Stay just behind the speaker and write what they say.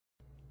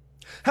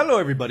Hello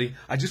everybody,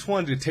 I just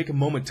wanted to take a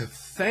moment to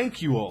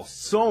thank you all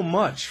so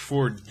much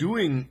for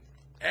doing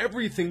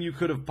everything you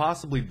could have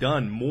possibly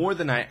done, more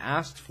than I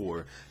asked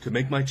for, to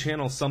make my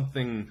channel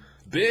something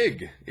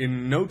big.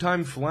 In no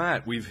time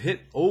flat, we've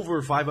hit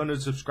over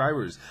 500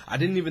 subscribers. I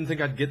didn't even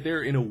think I'd get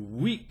there in a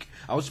week.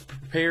 I was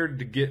prepared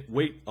to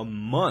wait a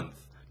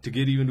month to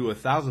get even to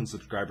 1,000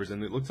 subscribers,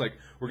 and it looks like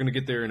we're gonna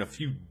get there in a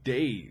few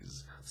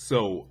days.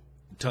 So,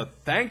 to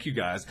thank you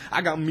guys,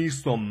 I got me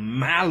some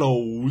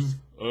mallows.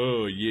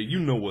 Oh yeah, you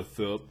know what's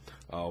up.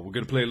 We're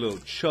gonna play a little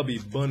chubby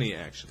bunny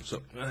action.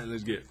 So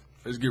let's get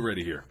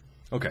ready here.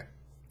 Okay,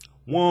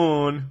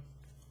 1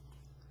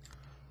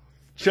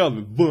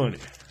 chubby bunny.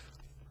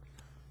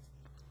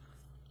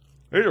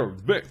 Here's a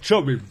big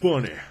chubby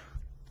bunny.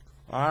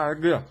 I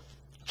got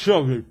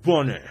chubby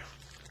bunny.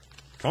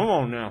 Come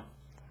on now,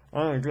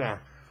 I got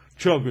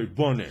chubby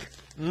bunny.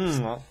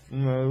 I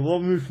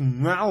love me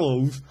some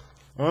mallows.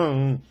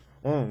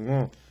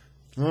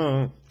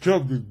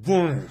 Chubby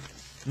bunny.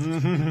 Chubby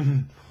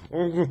bunny.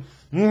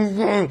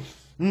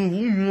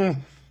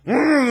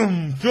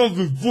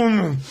 Chubby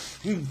bunny.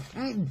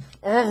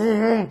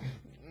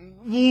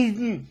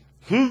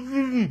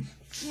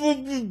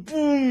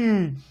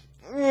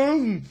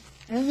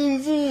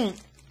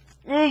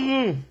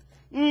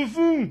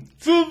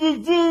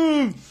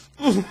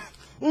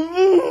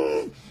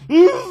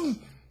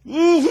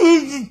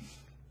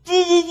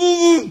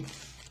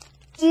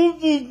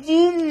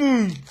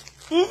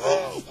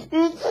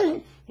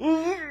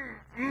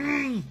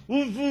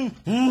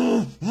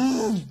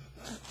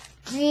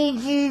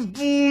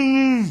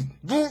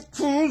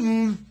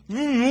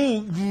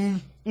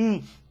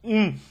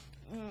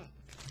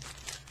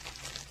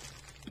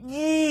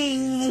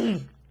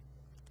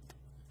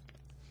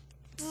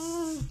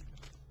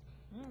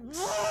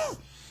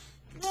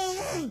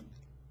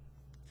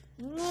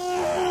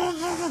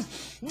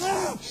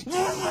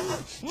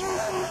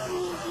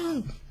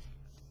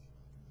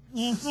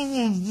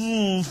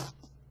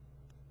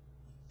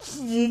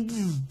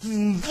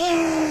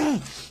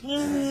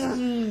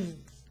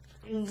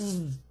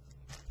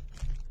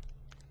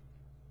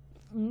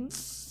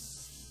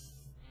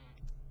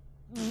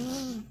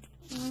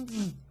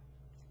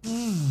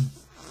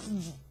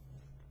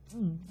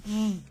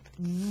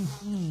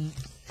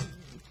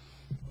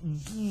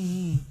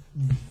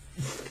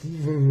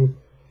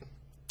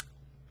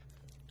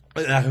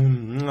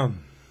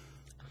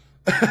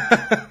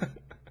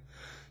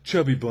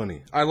 Chubby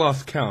bunny. I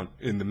lost count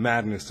in the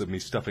madness of me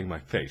stuffing my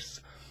face.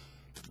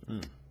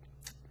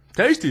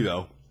 Tasty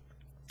though.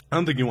 I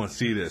don't think you want to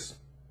see this.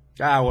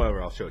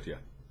 Whatever. I'll show it to you.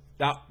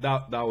 That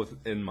was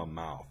in my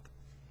mouth.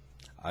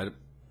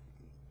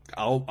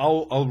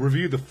 I'll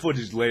review the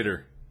footage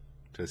later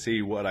to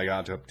see what I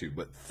got up to.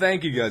 But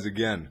thank you guys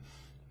again.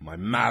 My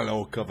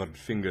mallow covered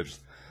fingers.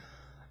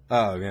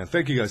 Oh man,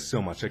 thank you guys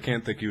so much. I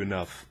can't thank you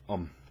enough.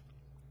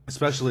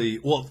 Especially,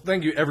 well,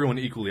 thank you everyone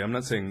equally. I'm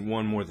not saying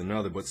one more than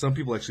another, but some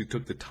people actually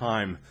took the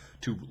time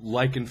to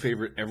like and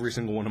favorite every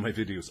single one of my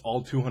videos,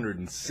 all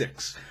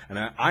 206.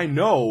 And I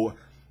know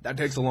that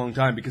takes a long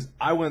time because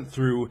I went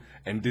through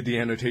and did the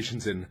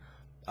annotations and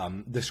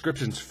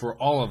descriptions for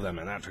all of them,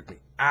 and that took me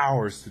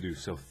hours to do.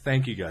 So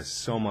thank you guys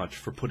so much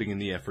for putting in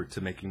the effort to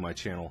making my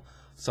channel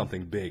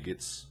something big.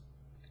 It's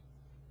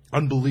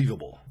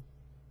unbelievable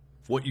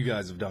what you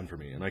guys have done for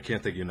me, and I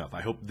can't thank you enough.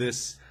 I hope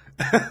this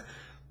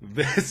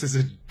this is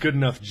a good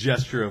enough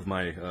gesture of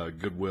my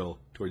goodwill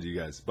towards you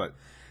guys. But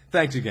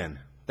thanks again.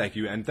 Thank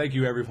you, and thank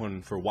you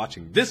everyone for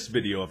watching this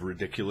video of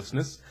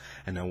ridiculousness,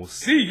 and I will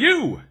see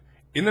you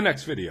in the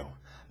next video.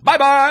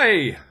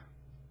 Bye-bye!